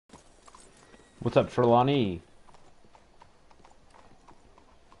What's up, Trelawney?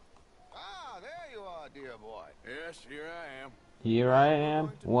 Ah, there you are, dear boy. Yes, here I am. Here I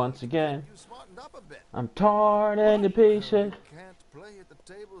am, once again. You smartened up a bit. I'm torn into pieces. You can't play at the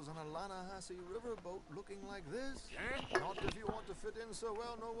tables on a Lannahechee riverboat looking like this. Not if you want to fit in so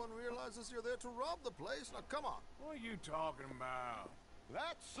well no one realizes you're there to rob the place. Now, come on. What are you talking about?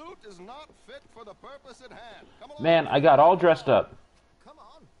 That suit is not fit for the purpose at hand. Come along. Man, I got all dressed up. Come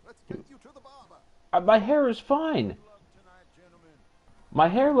on, let's get you to the barber. My hair is fine. Tonight, gentlemen. My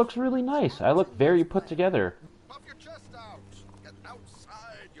hair looks really nice. I look very put together. Puff your chest out. Get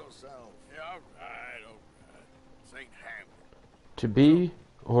outside yourself. Yeah, all right. St. Hamlet. To be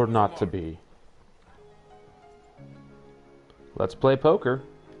or not to be? Let's play poker.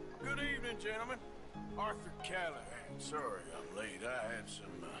 Good evening, gentlemen. Arthur Callahan. Sorry I'm late. I had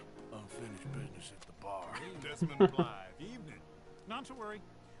some unfinished business at the bar. Desmond Blythe. Evening. Not to worry.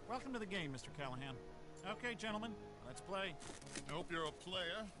 Welcome to the game, Mr. Callahan. Okay, gentlemen, let's play. Hope you're a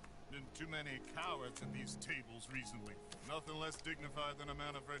player. Been too many cowards at these tables recently. Nothing less dignified than a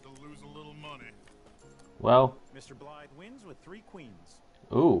man afraid to lose a little money. Well, Mr. Blythe wins with 3 queens.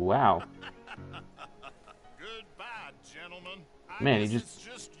 ooh, wow. Goodbye, gentlemen. Man, he guess just- it's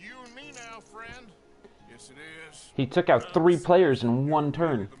just you and me now, friend. Yes, it is. He took out 3 players in one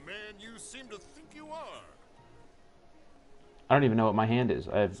turn. The man you seem to think you are. I don't even know what my hand is.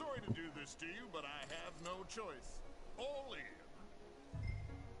 I have... Sorry to do this to you, but I have no choice. All in.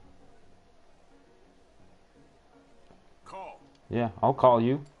 Call. Yeah, I'll call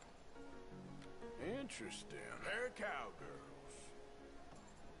you. Interesting. They're cowgirls.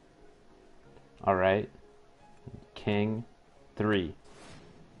 Alright. King 3.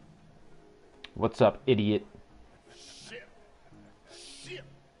 What's up, idiot? Shit.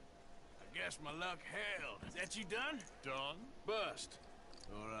 I guess my luck held. Is that you done? Done? Bust.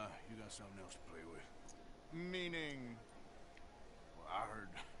 Or, you got something else to play with? Meaning... I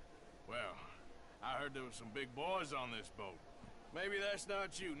heard there was some big boys on this boat. Maybe that's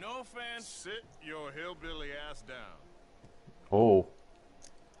not you. No offense. Sit your hillbilly ass down. Oh.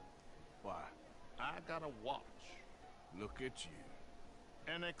 Why? I got a watch. Look at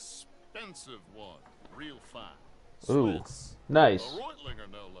you. An expensive one. Real fine. Ooh. Swiss. Nice. A Reutlinger,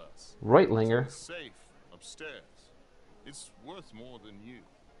 no less. Reutlinger. Safe upstairs. It's worth more than you.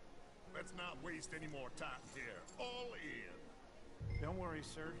 Let's not waste any more time here. All in. Don't worry,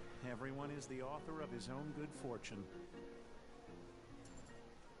 sir. Everyone is the author of his own good fortune.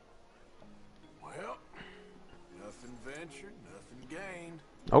 Well, nothing ventured, nothing gained.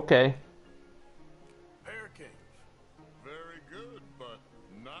 Okay. Pair of kings. Very good, but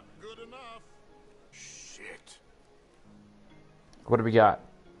not good enough. Shit. What do we got?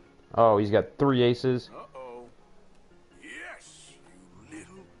 Oh, he's got 3 aces. Uh-oh. Yes, you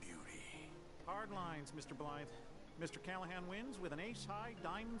little beauty. Hard lines, Mr. Blythe. Mr. Callahan wins with an ace-high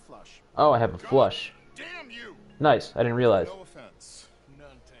diamond flush. Oh, I have a flush. Damn you! Nice. I didn't realize. No offense.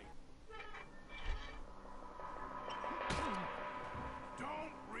 None taken.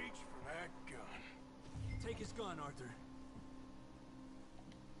 Don't reach for that gun. Take his gun, Arthur.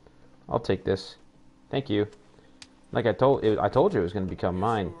 I'll take this. Thank you. Like I told you it was going to become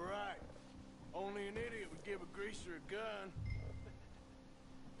mine. You were right. Only an idiot would give a greaser a gun.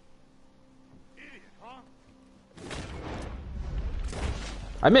 Idiot, huh?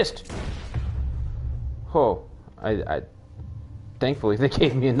 I missed. Oh, I thankfully they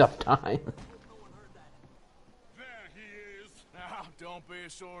gave me enough time. There he is. Now, don't be a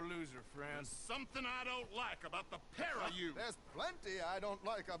sore loser, friend. Something I don't like about the pair of you. There's plenty I don't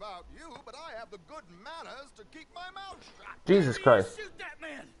like about you, but I have the good manners to keep my mouth shut. Jesus Christ. Shoot that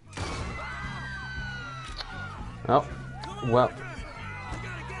man! Oh, well.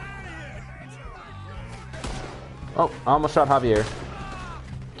 Oh, I almost shot Javier.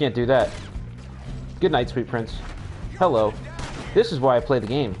 Can't do that. Good night, sweet prince. Hello. This is why I play the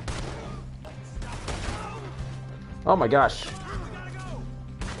game. Oh my gosh.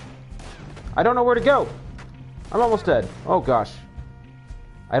 I don't know where to go. I'm almost dead. Oh gosh.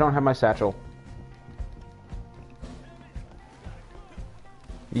 I don't have my satchel.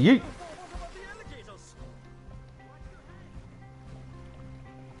 Yeet.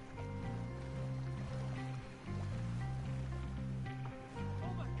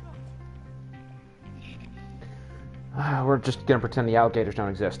 We're just gonna pretend the alligators don't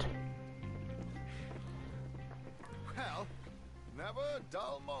exist. Well, never a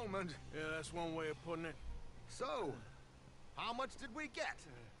dull moment. Yeah, that's one way of putting it. So, how much did we get?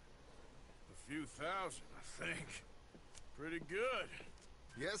 A few thousand, I think. Pretty good.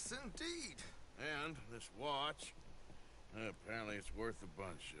 Yes, indeed. And this watch Apparently it's worth a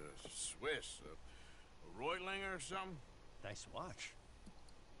bunch. Swiss. A Reutlinger or something? Nice watch.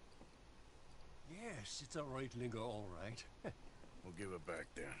 Yes, it's a Reutlinger, all right. We'll give it back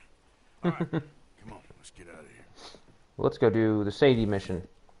then. All right, come on, let's get out of here. Let's go do the Sadie mission.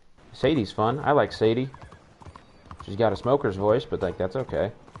 Sadie's fun. I like Sadie. She's got a smoker's voice, but like that's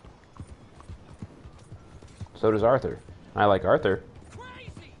okay. So does Arthur. I like Arthur.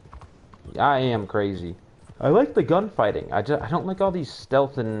 Crazy. I am crazy. I like the gunfighting. I don't like all these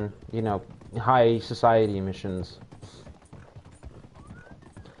stealth and, you know, high society missions.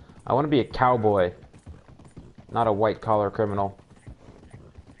 I want to be a cowboy, not a white-collar criminal.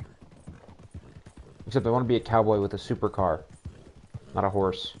 Except I want to be a cowboy with a supercar, not a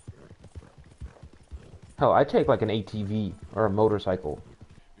horse. Hell, I'd take like an ATV or a motorcycle.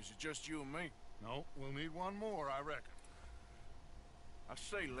 Is it just you and me? No, we'll need one more, I reckon. I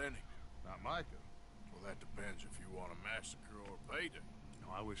say Lenny. Not Micah. Well, that depends if you want a massacre or a payday. No,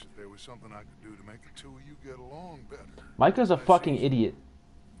 I wish that there was something I could do to make the two of you get along better. Micah's a fucking idiot.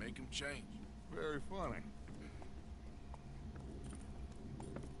 Make him change. Very funny.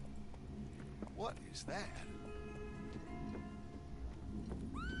 What is that?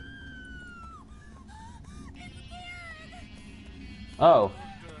 Oh. What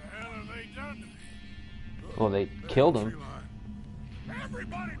the hell have they done to me? Well, they killed him.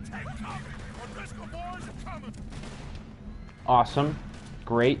 Everybody take cover! O'Driscoll boys are coming! Awesome.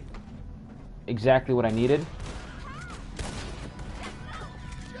 Great. Exactly what I needed.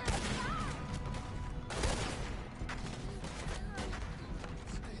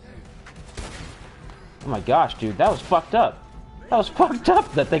 Oh my gosh, dude, that was fucked up. That was fucked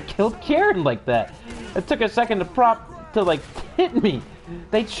up that they killed Kieran like that. It took a second to like hit me.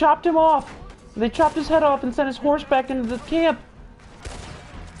 They chopped him off. They chopped his head off and sent his horse back into the camp.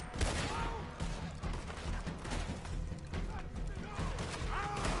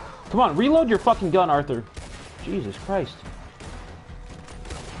 Come on, reload your fucking gun, Arthur. Jesus Christ.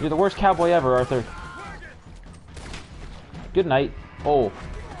 You're the worst cowboy ever, Arthur. Good night. Oh,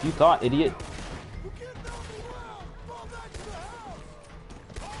 you thought, idiot.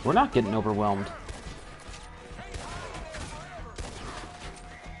 We're not getting overwhelmed.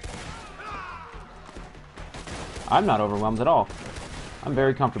 I'm not overwhelmed at all. I'm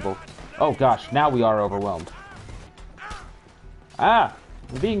very comfortable. Oh gosh, now we are overwhelmed. Ah!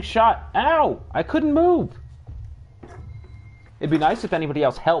 I'm being shot. Ow! I couldn't move. It'd be nice if anybody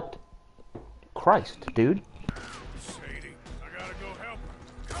else helped. Christ, dude. Sadie, I gotta go help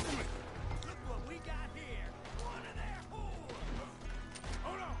her. Come with me. Look what we got here. One of their whores.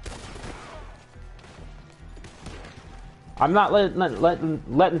 Hold on. I'm not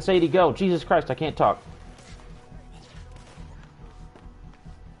letting Sadie go. Jesus Christ, I can't talk.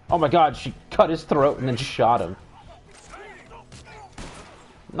 Oh my god, she cut his throat and then shot him.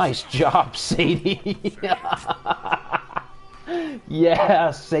 Nice job, Sadie.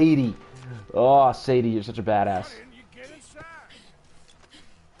 Yeah, Sadie. Oh, Sadie, you're such a badass. Didn't you get inside?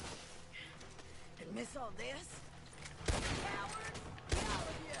 And miss all this? Cowards! Get out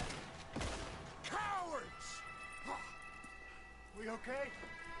of here! Cowards! We okay?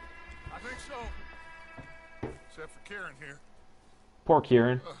 I think so. Except for Kieran here. Poor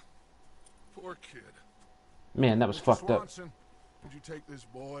Kieran. Poor kid. Man, that was Mr. fucked up. Swanson, would you take this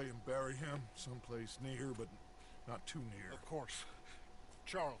boy and bury him someplace near, but not too near? Of course.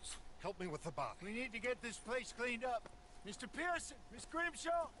 Charles, help me with the body. We need to get this place cleaned up. Mr. Pearson, Miss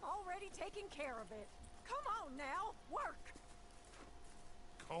Grimshaw. Already taking care of it. Come on now, work.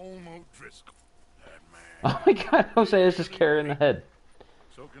 Colm O'Driscoll. That man. Oh my god, Jose is just carrying the head.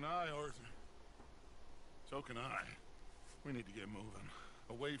 So can I, Arthur. So can I. We need to get moving.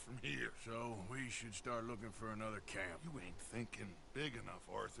 Away from here. So we should start looking for another camp. You ain't thinking big enough,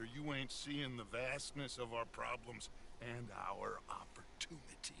 Arthur. You ain't seeing the vastness of our problems and our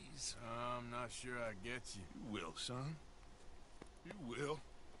opportunities. I'm not sure I get you. You will, son. You will.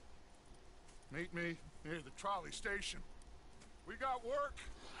 Meet me near the trolley station. We got work.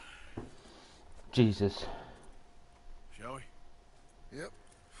 Jesus. Shall we? Yep.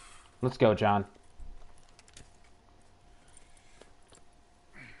 Let's go, John.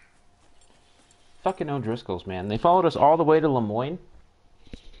 Fucking O'Driscolls, man. They followed us all the way to Lemoyne.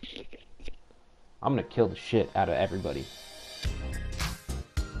 I'm gonna kill the shit out of everybody.